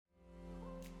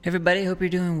Everybody, hope you're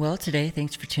doing well today.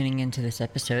 Thanks for tuning into this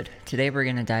episode. Today we're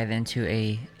going to dive into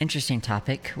a interesting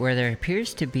topic where there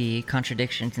appears to be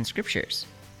contradictions in scriptures.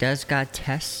 Does God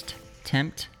test,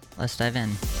 tempt? Let's dive in.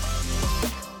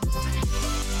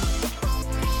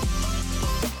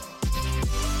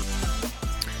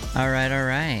 All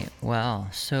right. Well,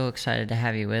 so excited to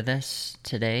have you with us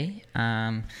today.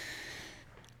 I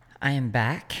am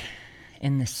back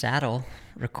in the saddle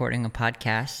recording a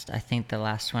podcast. I think the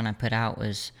last one I put out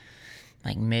was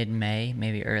like mid-May,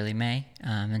 maybe early May.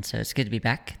 And so it's good to be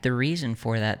back. The reason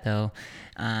for that, though,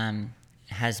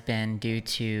 has been due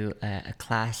to a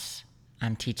class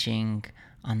I'm teaching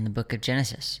on the book of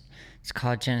Genesis. It's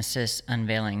called Genesis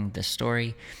Unveiling the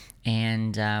Story.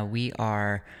 And we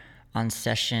are on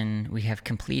we have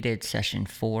completed session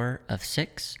 4 of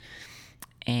 6.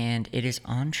 And it is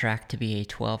on track to be a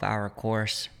 12-hour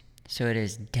course. So it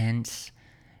is dense.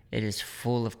 It is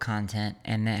full of content,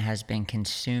 and that has been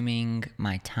consuming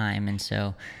my time. And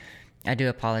so I do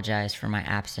apologize for my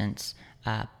absence,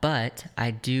 but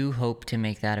I do hope to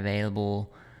make that available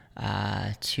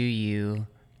to you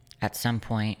at some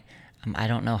point. I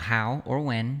don't know how or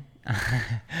when,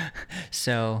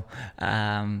 so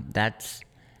that's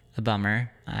a bummer.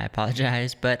 I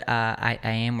apologize, but I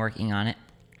am working on it.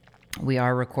 We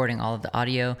are recording all of the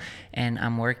audio, and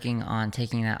I'm working on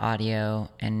taking that audio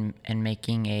and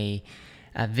making a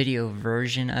video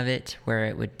version of it where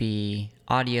it would be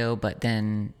audio, but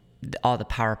then all the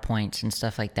PowerPoints and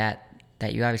stuff like that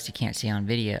you obviously can't see on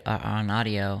video on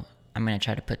audio. I'm going to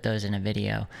try to put those in a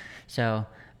video. So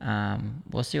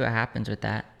we'll see what happens with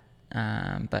that.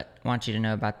 But I want you to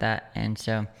know about that. And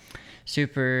so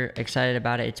super excited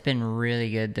about it. It's been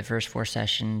really good. The first 4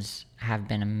 sessions have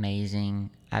been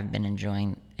amazing. I've been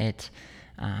enjoying it.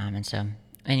 And so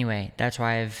anyway, that's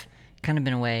why I've kind of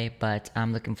been away, but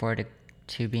I'm looking forward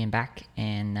to being back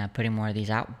and putting more of these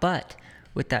out. But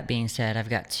with that being said, I've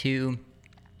got 2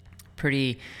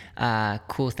 pretty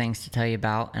cool things to tell you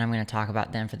about, and I'm going to talk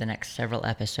about them for the next several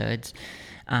episodes.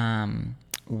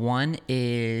 One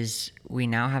is we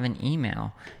now have an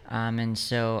email, and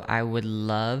so I would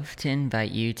love to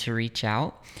invite you to reach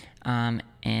out and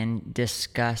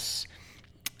discuss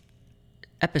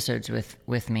episodes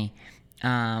with me,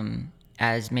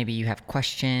 as maybe you have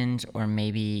questions, or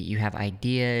maybe you have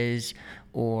ideas,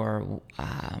 or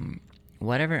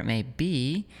whatever it may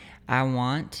be. I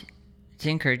want to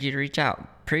encourage you to reach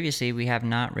out. Previously, we have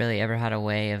not really ever had a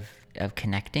way of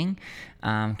connecting,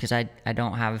 because I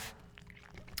don't have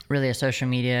really a social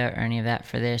media or any of that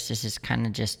for this. This is kind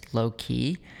of just low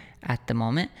key at the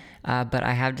moment, but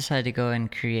I have decided to go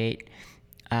and create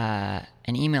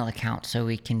an email account so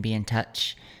we can be in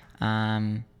touch.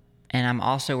 And I'm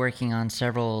also working on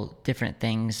several different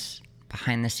things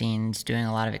behind the scenes, doing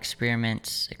a lot of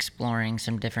experiments, exploring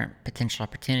some different potential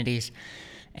opportunities.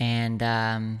 And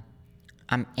I'm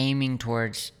aiming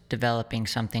towards developing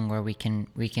something where we can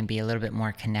be a little bit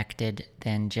more connected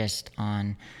than just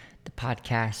on the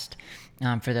podcast,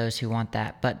 for those who want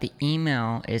that. But the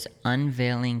email is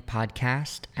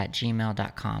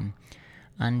unveilingpodcast@gmail.com.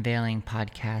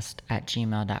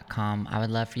 unveilingpodcast@gmail.com. I would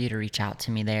love for you to reach out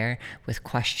to me there with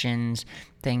questions,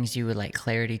 things you would like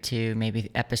clarity to,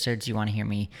 maybe episodes you want to hear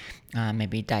me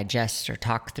maybe digest or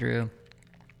talk through.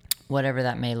 Whatever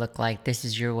that may look like, this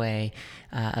is your way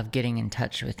of getting in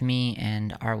touch with me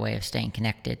and our way of staying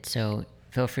connected. So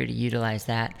feel free to utilize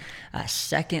that.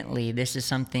 Secondly, this is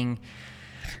something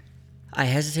I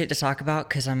hesitate to talk about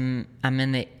because I'm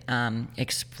in the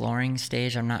exploring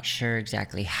stage. I'm not sure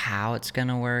exactly how it's going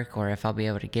to work or if I'll be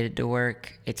able to get it to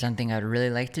work. It's something I'd really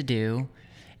like to do,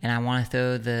 and I want to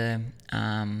throw the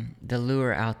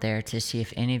lure out there to see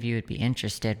if any of you would be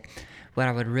interested. What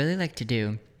I would really like to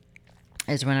do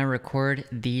is, when I record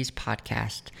these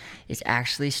podcasts, is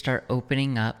actually start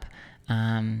opening up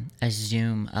a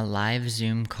live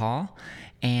Zoom call,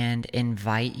 and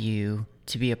invite you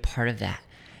to be a part of that.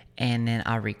 And then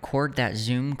I'll record that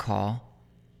Zoom call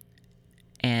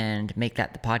and make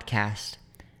that the podcast.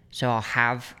 So I'll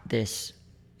have this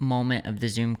moment of the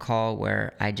Zoom call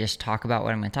where I just talk about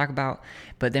what I'm going to talk about.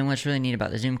 But then what's really neat about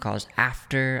the Zoom call is,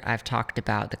 after I've talked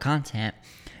about the content,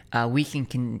 we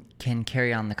can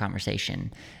carry on the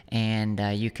conversation, and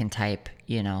you can type,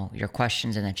 your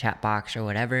questions in the chat box or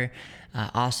whatever.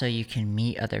 Also, you can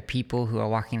meet other people who are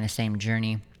walking the same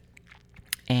journey,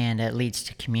 and it leads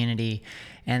to community.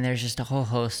 And there's just a whole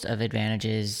host of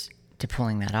advantages to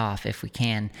pulling that off if we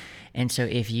can. And so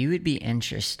if you would be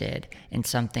interested in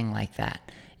something like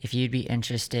that, if you'd be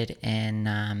interested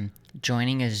in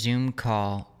joining a Zoom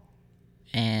call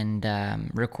and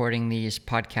recording these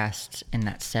podcasts in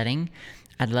that setting,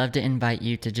 I'd love to invite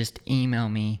you to just email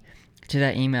me to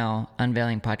that email,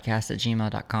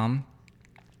 unveilingpodcast@gmail.com.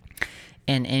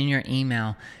 And in your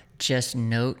email, just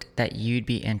note that you'd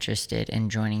be interested in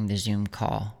joining the Zoom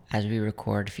call as we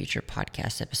record future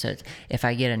podcast episodes. If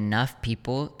I get enough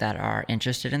people that are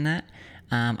interested in that,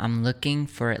 I'm looking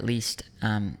for at least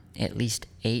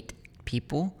 8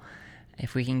 people.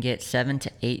 If we can get 7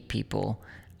 to 8 people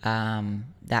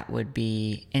that would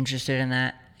be interested in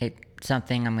that, it's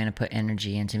something I'm going to put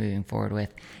energy into moving forward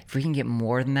with. If we can get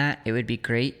more than that, it would be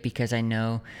great, because I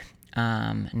know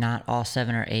not all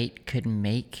 7 or 8 could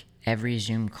make every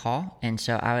Zoom call. And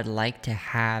so I would like to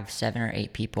have 7 or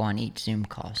 8 people on each Zoom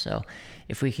call. So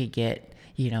if we could get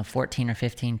 14 or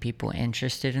 15 people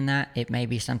interested in that, it may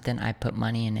be something I put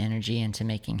money and energy into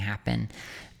making happen.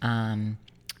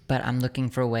 But I'm looking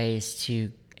for ways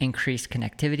to increase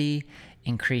connectivity,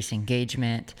 increase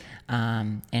engagement,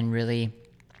 and really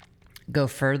go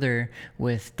further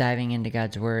with diving into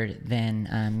God's Word than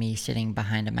me sitting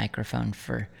behind a microphone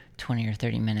for 20 or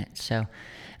 30 minutes. So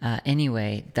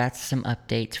anyway, that's some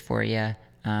updates for you.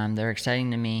 They're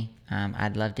exciting to me.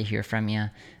 I'd love to hear from you.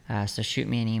 So shoot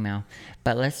me an email.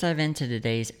 But let's dive into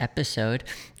today's episode.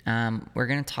 We're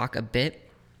going to talk a bit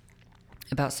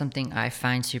about something I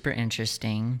find super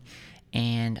interesting,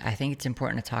 and I think it's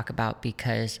important to talk about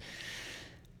because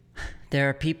there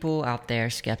are people out there,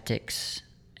 skeptics,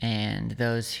 and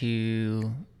those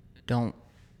who don't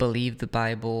believe the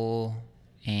Bible,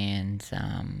 and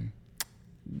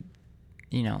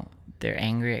they're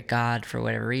angry at God for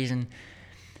whatever reason,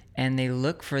 and they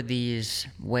look for these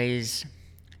ways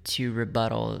to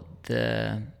rebuttal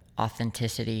the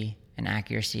authenticity and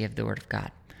accuracy of the Word of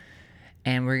God.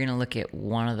 And we're going to look at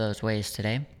one of those ways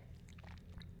today.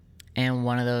 And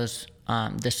one of those,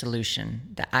 the solution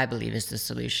that I believe is the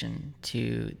solution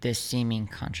to this seeming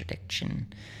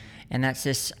contradiction. And that's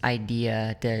this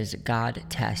idea, does God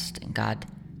test and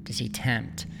does he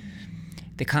tempt?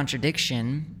 The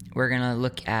contradiction, we're going to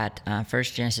look at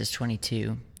first Genesis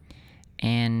 22.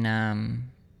 And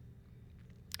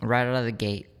right out of the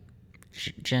gate,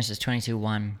 Genesis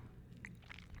 22:1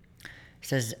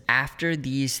 says, after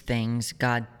these things,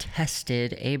 God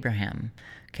tested Abraham.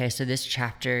 Okay, so this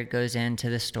chapter goes into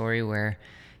the story where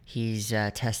he's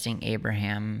testing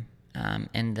Abraham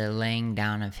and the laying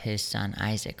down of his son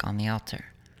Isaac on the altar.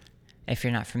 If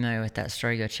you're not familiar with that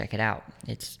story, go check it out.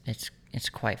 It's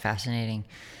quite fascinating.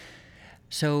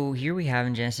 So here we have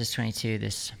in Genesis 22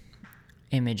 this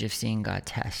image of seeing God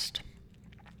test.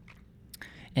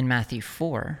 In Matthew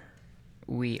 4,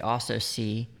 we also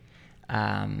see,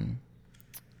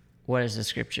 what does the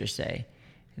scripture say?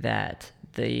 That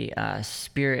the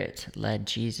Spirit led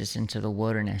Jesus into the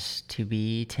wilderness to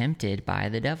be tempted by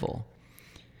the devil.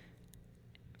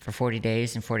 For 40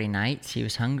 days and 40 nights he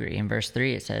was hungry. In verse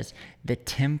 3 it says, the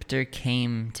tempter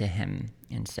came to him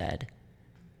and said.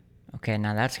 Okay,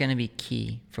 now that's going to be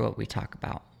key for what we talk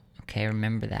about. Okay,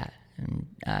 remember that. In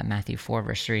Matthew 4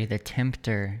 verse 3, the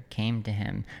tempter came to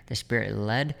him. The Spirit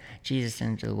led Jesus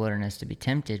into the wilderness to be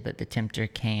tempted, but the tempter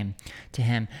came to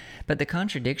him. But the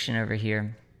contradiction over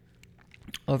here,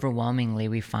 overwhelmingly,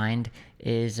 we find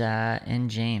is in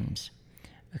James.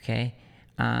 Okay,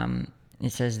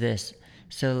 it says this,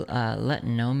 so let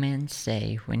no man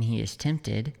say when he is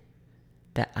tempted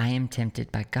that I am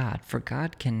tempted by God, for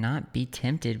God cannot be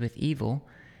tempted with evil,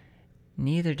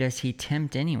 neither does he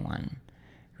tempt anyone.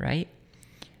 Right?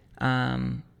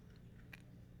 And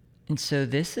so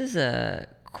this is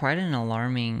quite an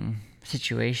alarming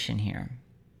situation here,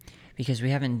 because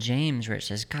we have in James where it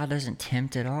says God doesn't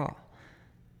tempt at all.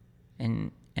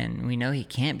 And we know he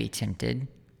can't be tempted,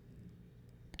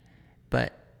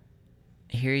 but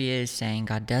here he is saying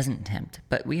God doesn't tempt.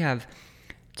 But we have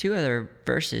 2 other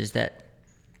verses that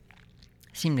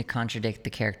seem to contradict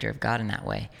the character of God in that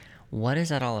way. What is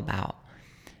that all about?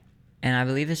 And I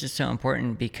believe this is so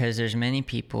important because there's many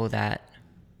people that,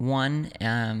 one,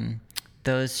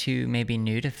 those who may be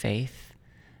new to faith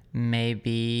may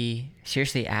be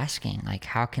seriously asking, like,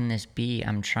 how can this be?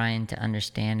 I'm trying to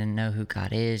understand and know who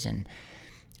God is and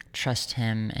trust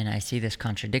him, and I see this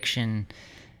contradiction.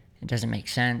 It doesn't make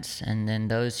sense. And then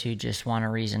those who just want a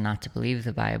reason not to believe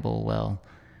the Bible will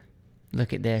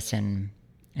look at this and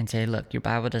say, look, your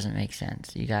Bible doesn't make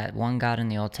sense. You got one God in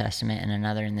the Old Testament and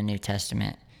another in the New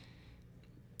Testament.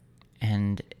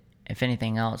 And if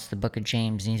anything else, the book of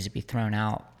James needs to be thrown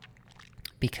out,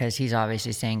 because he's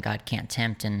obviously saying God can't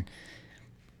tempt, and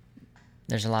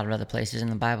there's a lot of other places in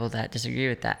the Bible that disagree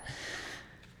with that.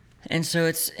 And so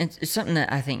it's something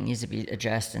that I think needs to be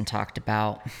addressed and talked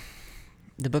about.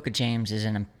 The book of James is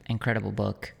an incredible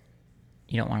book.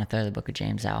 You don't want to throw the book of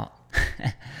James out.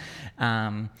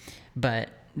 But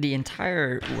the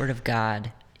entire Word of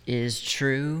God is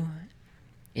true.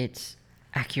 It's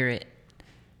accurate.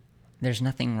 There's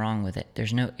nothing wrong with it.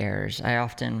 There's no errors. I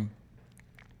often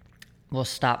will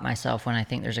stop myself when I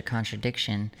think there's a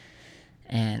contradiction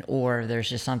or there's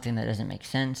just something that doesn't make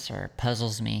sense or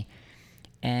puzzles me.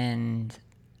 And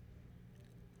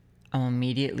I'll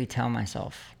immediately tell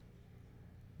myself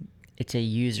it's a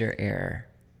user error.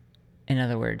 In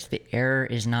other words, the error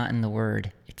is not in the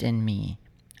word, it's in me.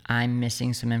 I'm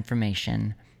missing some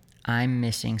information. I'm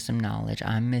missing some knowledge.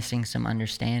 I'm missing some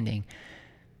understanding.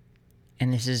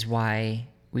 And this is why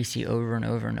we see over and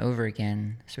over and over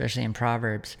again, especially in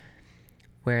Proverbs,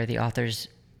 where the author's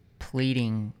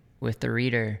pleading with the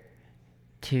reader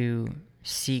to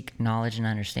seek knowledge and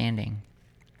understanding.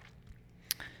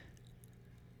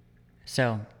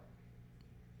 So,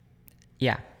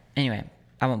 yeah. Anyway,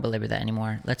 I won't belabor that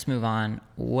anymore. Let's move on.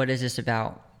 What is this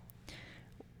about?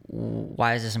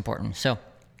 Why is this important? So,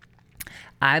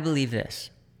 I believe this.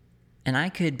 And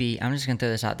I'm just going to throw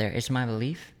this out there. It's my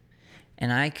belief.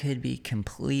 And I could be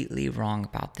completely wrong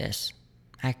about this.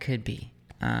 I could be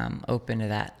open to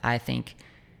that. I think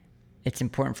it's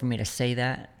important for me to say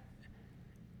that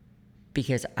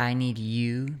because I need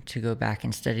you to go back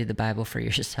and study the Bible for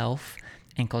yourself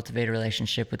and cultivate a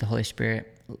relationship with the Holy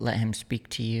Spirit. Let Him speak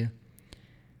to you.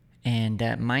 And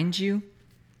mind you,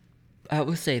 I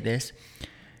will say this.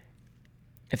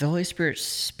 If the Holy Spirit's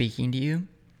speaking to you,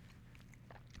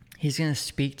 He's going to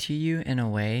speak to you in a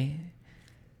way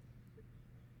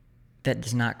that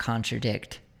does not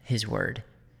contradict His word.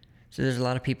 So there's a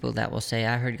lot of people that will say,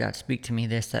 I heard God speak to me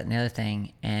this, that, and the other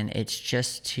thing, and it's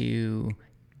just to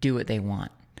do what they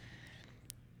want.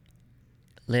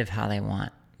 Live how they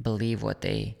want. Believe what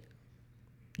they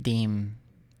deem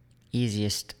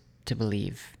easiest to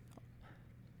believe.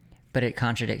 But it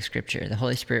contradicts Scripture. The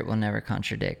Holy Spirit will never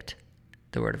contradict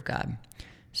the Word of God.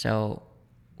 So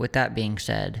with that being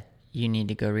said, you need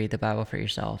to go read the Bible for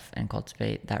yourself and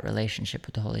cultivate that relationship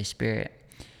with the Holy Spirit.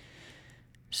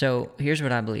 So here's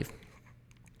what I believe.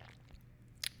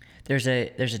 There's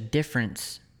a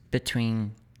difference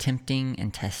between tempting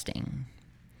and testing.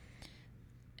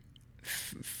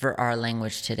 For our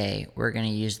language today, we're going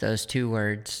to use those two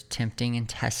words, tempting and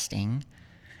testing,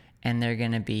 and they're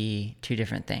going to be two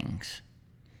different things.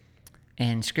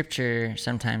 In Scripture,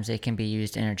 sometimes they can be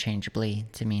used interchangeably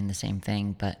to mean the same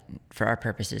thing, but for our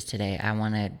purposes today, I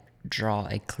want to draw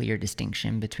a clear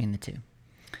distinction between the two.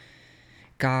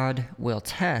 God will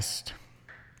test,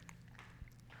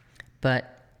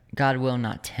 but God will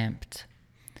not tempt.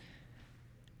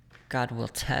 God will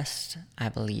test, I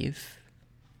believe,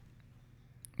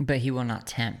 but He will not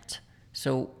tempt.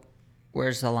 So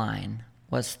where's the line?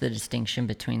 What's the distinction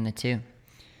between the two?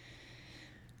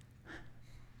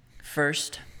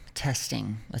 First,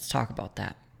 testing. Let's talk about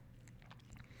that.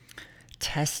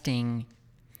 Testing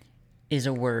is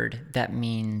a word that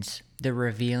means the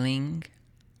revealing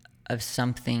of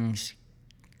something's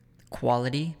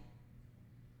quality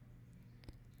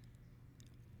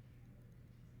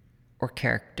or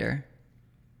character.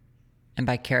 And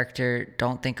by character,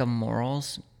 don't think of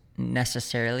morals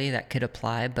necessarily, that could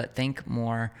apply, but think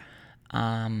more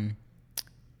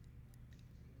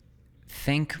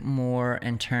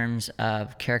in terms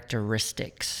of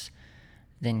characteristics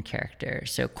than character.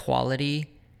 So quality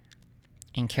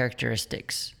and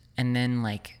characteristics, and then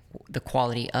like the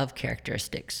quality of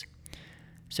characteristics.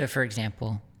 So for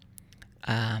example,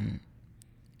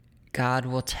 God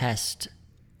will test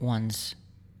one's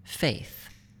faith.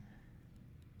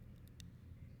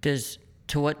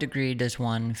 To what degree does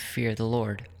one fear the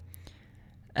Lord?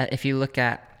 If you look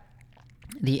at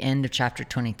the end of chapter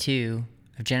 22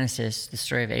 of Genesis, the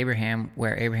story of Abraham,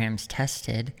 where Abraham's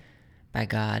tested by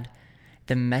God,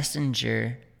 the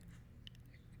messenger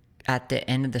at the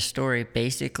end of the story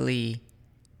basically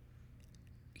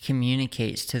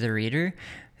communicates to the reader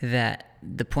that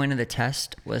the point of the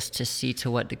test was to see to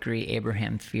what degree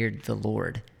Abraham feared the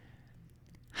Lord.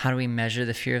 How do we measure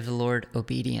the fear of the Lord?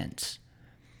 Obedience.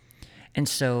 And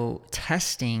so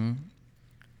testing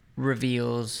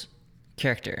reveals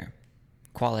character,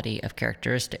 quality of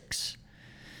characteristics.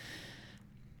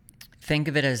 Think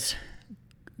of it as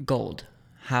gold,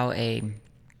 how a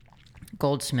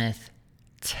goldsmith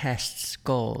tests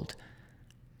gold.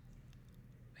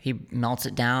 He melts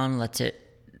it down, lets it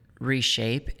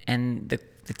reshape, and the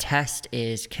test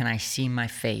is, can I see my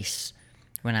face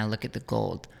when I look at the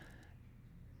gold?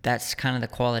 That's kind of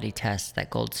the quality test that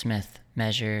goldsmith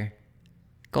measure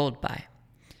gold by.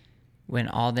 When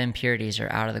all the impurities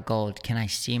are out of the gold, can I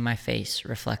see my face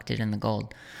reflected in the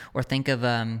gold? Or think of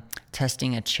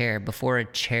testing a chair. Before a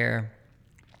chair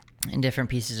and different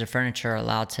pieces of furniture are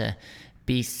allowed to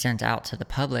be sent out to the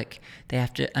public, they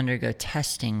have to undergo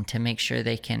testing to make sure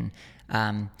they can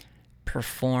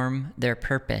perform their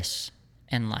purpose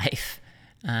in life.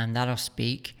 That'll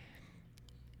speak.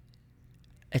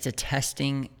 It's a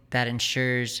testing that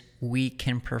ensures we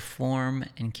can perform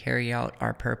and carry out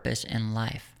our purpose in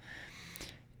life.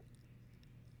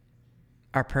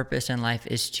 Our purpose in life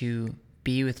is to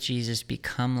be with Jesus,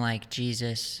 become like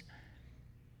Jesus,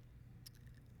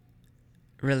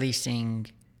 releasing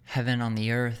heaven on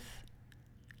the earth,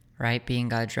 right? Being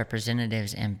God's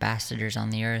representatives, ambassadors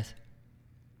on the earth.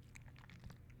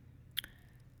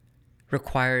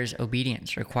 Requires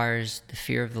obedience, requires the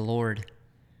fear of the Lord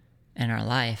in our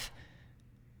life.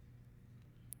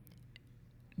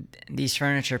 These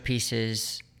furniture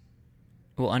pieces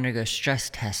will undergo stress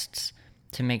tests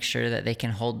to make sure that they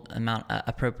can hold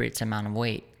appropriate amount of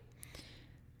weight.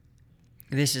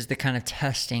 This is the kind of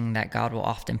testing that God will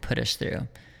often put us through.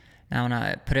 Now, I want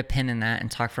to put a pin in that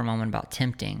and talk for a moment about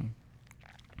tempting.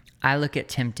 I look at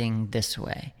tempting this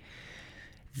way.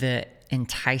 The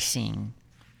enticing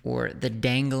or the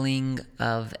dangling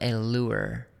of a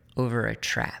lure over a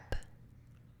trap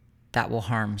that will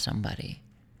harm somebody.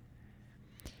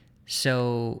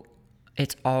 So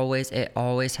it always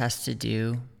has to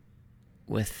do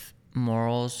with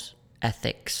morals,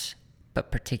 ethics,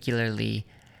 but particularly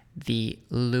the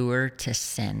lure to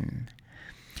sin.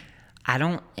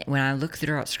 When I look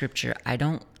throughout Scripture, I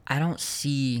don't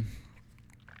see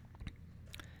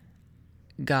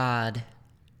God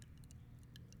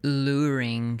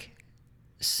luring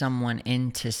someone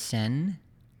into sin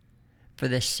for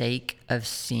the sake of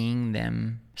seeing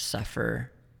them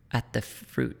suffer at the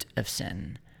fruit of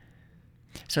sin.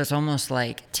 So it's almost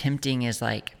like tempting is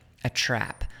like a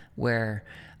trap where,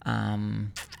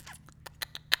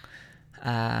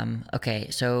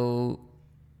 so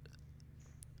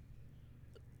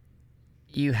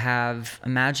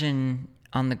imagine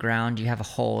on the ground, you have a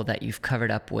hole that you've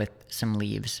covered up with some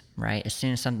leaves, right? As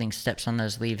soon as something steps on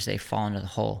those leaves, they fall into the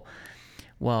hole.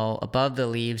 Well, above the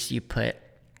leaves, you put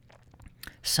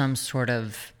some sort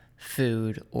of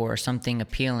food or something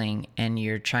appealing, and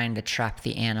you're trying to trap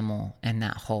the animal in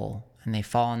that hole. And they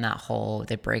fall in that hole,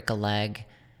 they break a leg,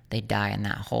 they die in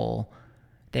that hole.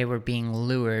 They were being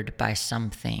lured by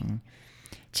something.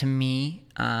 To me,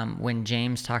 when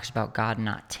James talks about God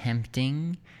not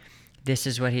tempting, this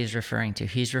is what he's referring to.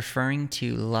 He's referring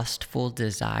to lustful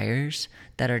desires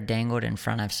that are dangled in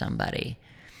front of somebody.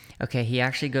 Okay, he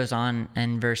actually goes on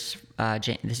in this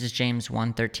is James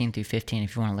 1:13 through 15,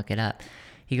 if you want to look it up.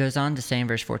 He goes on to say in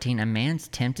verse 14, a man's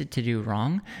tempted to do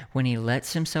wrong when he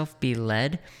lets himself be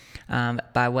led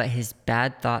by what his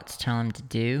bad thoughts tell him to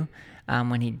do.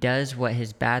 When he does what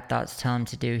his bad thoughts tell him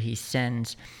to do, he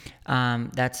sins.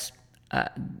 That's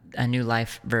a New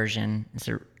Life version. It's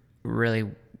a really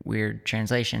weird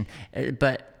translation.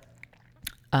 But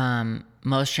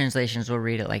most translations will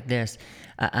read it like this.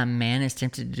 A man is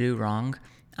tempted to do wrong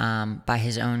by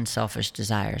his own selfish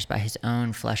desires, by his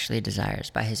own fleshly desires,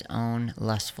 by his own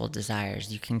lustful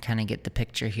desires. You can kind of get the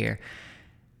picture here.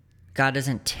 God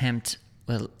doesn't tempt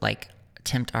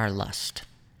our lust.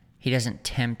 He doesn't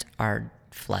tempt our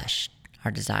flesh,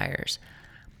 our desires.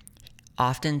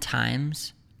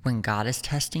 Oftentimes, when God is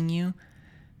testing you,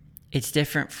 it's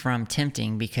different from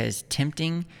tempting, because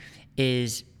tempting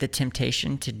is the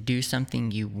temptation to do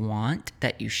something you want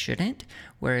that you shouldn't,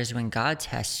 whereas when God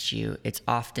tests you, it's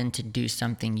often to do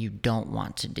something you don't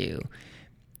want to do.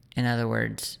 In other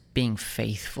words, being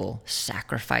faithful,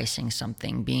 sacrificing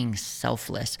something, being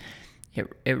selfless.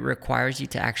 It requires you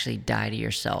to actually die to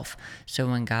yourself. So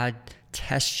when God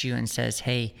tests you and says,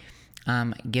 hey,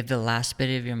 give the last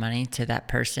bit of your money to that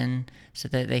person so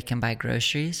that they can buy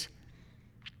groceries,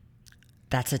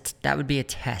 that would be a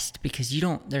test, because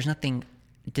there's nothing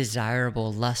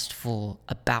desirable, lustful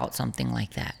about something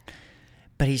like that.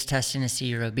 But he's testing to see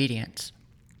your obedience.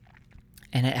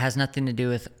 And it has nothing to do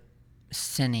with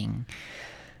sinning.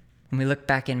 When we look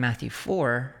back in Matthew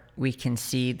 4, we can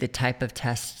see the type of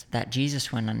test that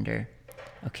Jesus went under.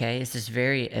 Okay, it's a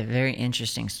very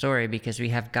interesting story, because we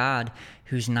have God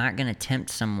who's not going to tempt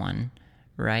someone,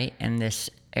 right, in this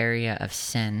area of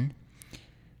sin.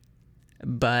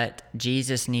 But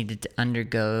Jesus needed to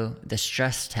undergo the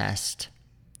stress test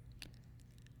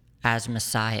as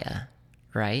Messiah,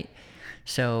 right?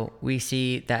 So we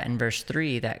see that in verse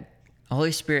 3 that the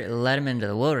Holy Spirit led him into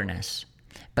the wilderness,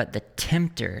 but the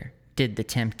tempter did the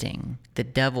tempting. The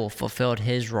devil fulfilled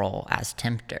his role as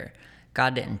tempter.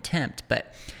 God didn't tempt,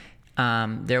 but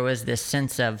there was this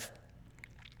sense of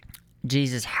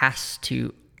Jesus has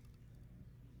to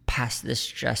pass this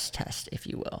stress test, if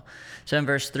you will. So in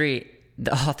verse 3,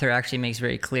 the author actually makes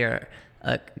very clear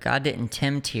God didn't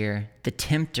tempt here. The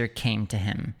tempter came to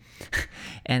him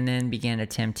and then began to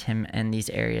tempt him in these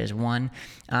areas. One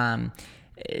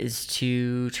is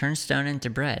to turn stone into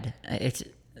bread. It's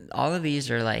all of these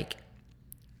are like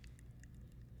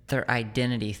their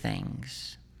identity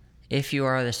things. If you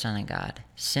are the Son of God,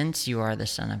 since you are the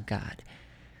Son of God,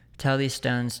 tell these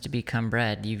stones to become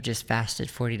bread. You've just fasted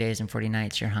 40 days and 40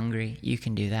 nights. You're hungry. You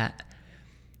can do that.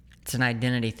 It's an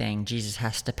identity thing. Jesus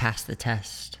has to pass the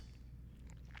test.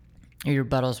 Your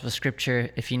rebuttals with Scripture,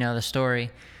 if you know the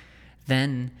story,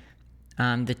 then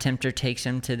the tempter takes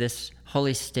him to this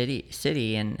holy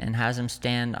city and has him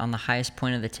stand on the highest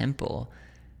point of the temple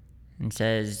and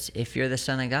says, if you're the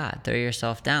Son of God, throw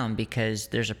yourself down, because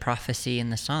there's a prophecy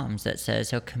in the Psalms that says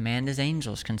he'll command his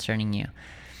angels concerning you.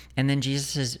 And then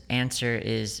Jesus' answer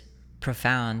is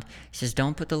profound. He says,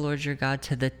 don't put the Lord your God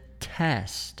to the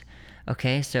test.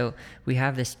 Okay, so we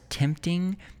have this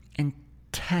tempting and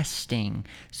testing.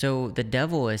 So the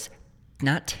devil is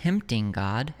not tempting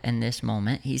God in this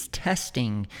moment. He's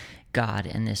testing God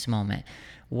in this moment.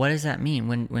 What does that mean?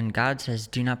 When God says,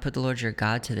 do not put the Lord your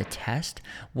God to the test,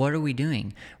 what are we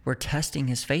doing? We're testing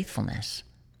his faithfulness.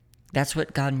 That's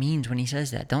what God means when he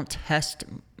says that. Don't test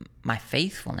my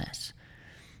faithfulness.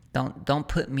 Don't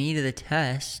put me to the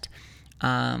test.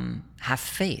 Have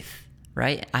faith,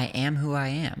 right? I am who I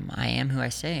am. I am who I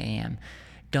say I am.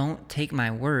 Don't take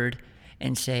my word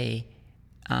and say,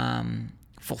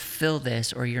 fulfill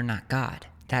this or you're not God.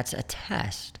 That's a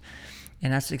test.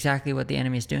 And that's exactly what the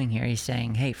enemy is doing here. He's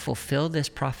saying, hey, fulfill this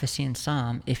prophecy in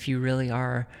Psalm if you really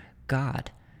are God.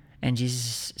 And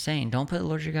Jesus is saying, don't put the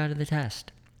Lord your God to the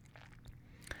test.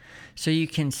 So you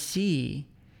can see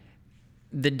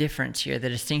the difference here, the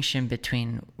distinction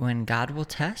between when God will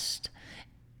test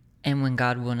and when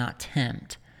God will not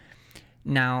tempt.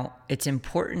 Now, it's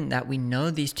important that we know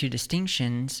these two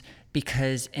distinctions,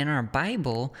 because in our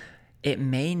Bible, it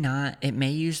may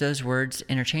use those words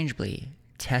interchangeably,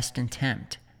 test and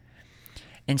tempt.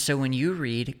 And so when you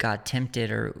read God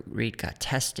tempted or read God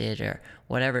tested or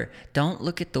whatever, don't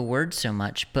look at the word so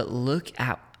much, but look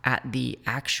at the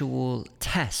actual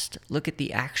test. Look at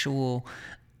the actual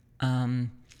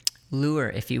lure,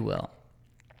 if you will.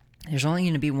 There's only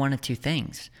going to be one of two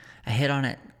things. I hit on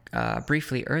it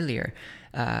briefly earlier.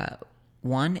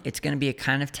 One, it's going to be a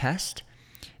kind of test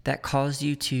that calls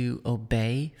you to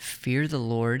obey, fear the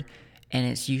Lord, and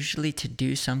it's usually to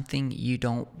do something you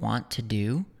don't want to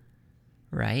do,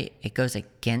 right? It goes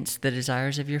against the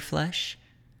desires of your flesh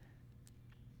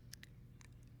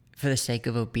for the sake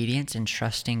of obedience and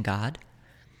trusting God.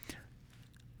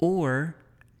 Or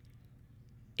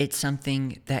it's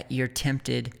something that you're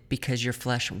tempted because your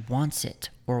flesh wants it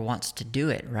or wants to do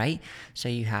it, right? So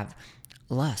you have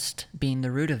lust being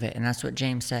the root of it. And that's what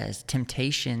James says.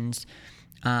 Temptations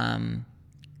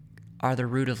are the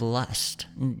root of lust,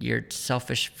 your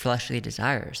selfish fleshly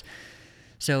desires.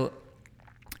 So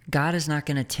God is not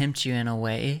going to tempt you in a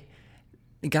way.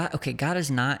 God is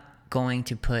not going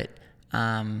to put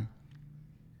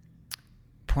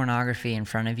pornography in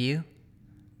front of you,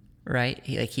 right?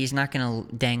 He's not going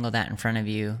to dangle that in front of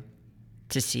you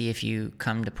to see if you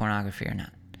come to pornography or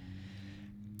not.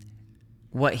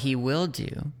 What he will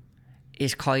do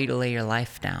is call you to lay your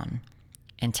life down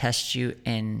and test you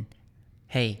in,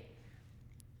 hey,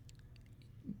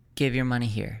 give your money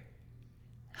here.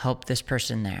 Help this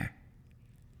person there.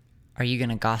 Are you going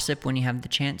to gossip when you have the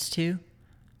chance to?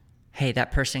 Hey,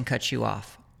 that person cuts you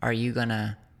off. Are you going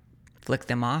to flick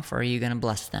them off or are you going to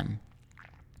bless them?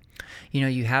 You know,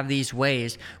 you have these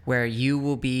ways where you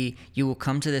will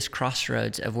come to this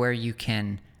crossroads of where you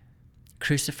can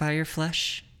crucify your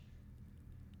flesh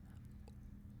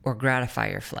or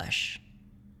gratify your flesh,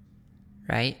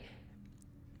 right?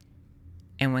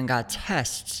 And when God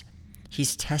tests,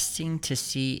 he's testing to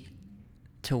see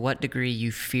to what degree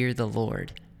you fear the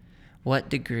Lord, what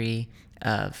degree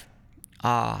of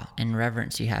awe and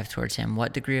reverence you have towards him,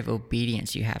 what degree of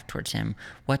obedience you have towards him,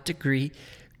 what degree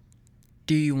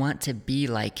do you want to be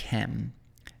like him?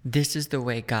 This is the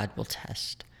way God will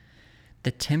test.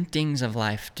 The temptings of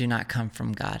life do not come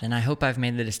from God. And I hope I've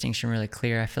made the distinction really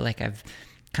clear. I feel like I've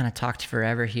kind of talked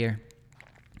forever here.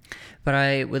 But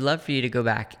I would love for you to go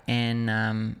back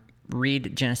and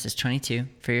read Genesis 22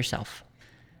 for yourself.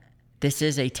 This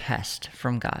is a test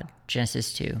from God.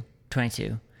 Genesis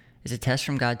 2:22 is a test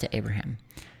from God to Abraham.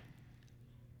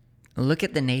 Look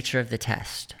at the nature of the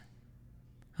test,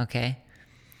 okay?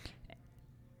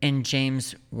 In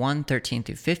James 1:13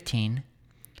 through 15,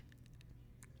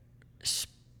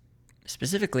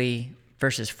 specifically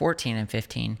verses 14 and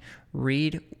 15,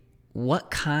 read what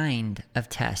kind of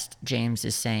test James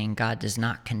is saying God does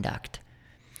not conduct.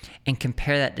 and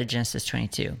compare that to Genesis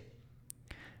 22.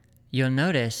 You'll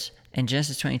notice in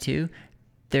Genesis 22,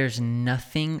 there's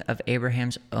nothing of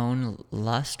Abraham's own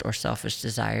lust or selfish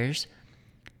desires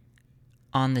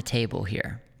on the table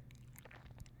here.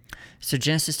 So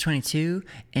Genesis 22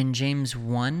 and James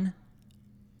 1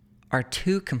 are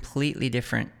two completely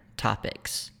different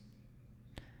topics.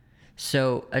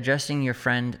 So addressing your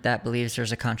friend that believes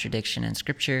there's a contradiction in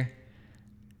Scripture,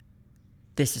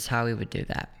 this is how we would do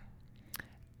that.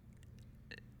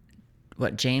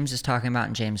 What James is talking about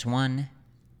in James 1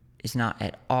 is not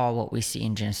at all what we see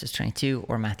in Genesis 22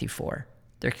 or Matthew 4.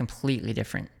 They're completely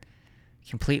different.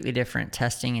 Completely different.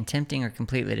 Testing and tempting are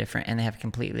completely different, and they have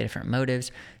completely different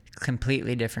motives,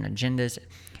 completely different agendas,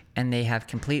 and they have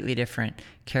completely different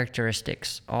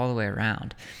characteristics all the way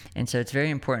around. And so it's very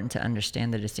important to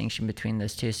understand the distinction between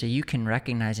those two so you can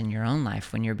recognize in your own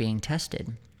life when you're being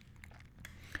tested.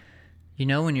 You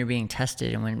know when you're being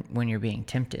tested and when you're being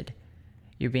tempted.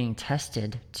 You're being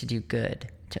tested to do good,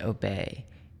 to obey.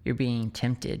 You're being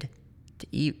tempted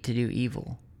to do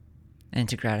evil, and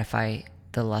to gratify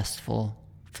the lustful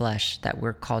flesh that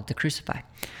we're called to crucify.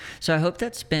 So I hope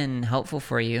that's been helpful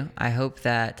for you. I hope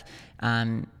that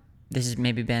this has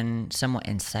maybe been somewhat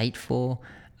insightful,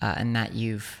 and that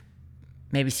you've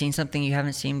maybe seen something you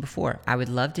haven't seen before. I would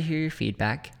love to hear your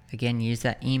feedback. Again, use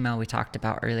that email we talked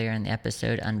about earlier in the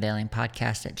episode,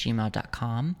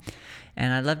 unveilingpodcast@gmail.com.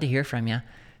 And I'd love to hear from you.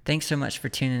 Thanks so much for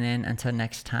tuning in. Until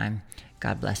next time,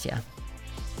 God bless you.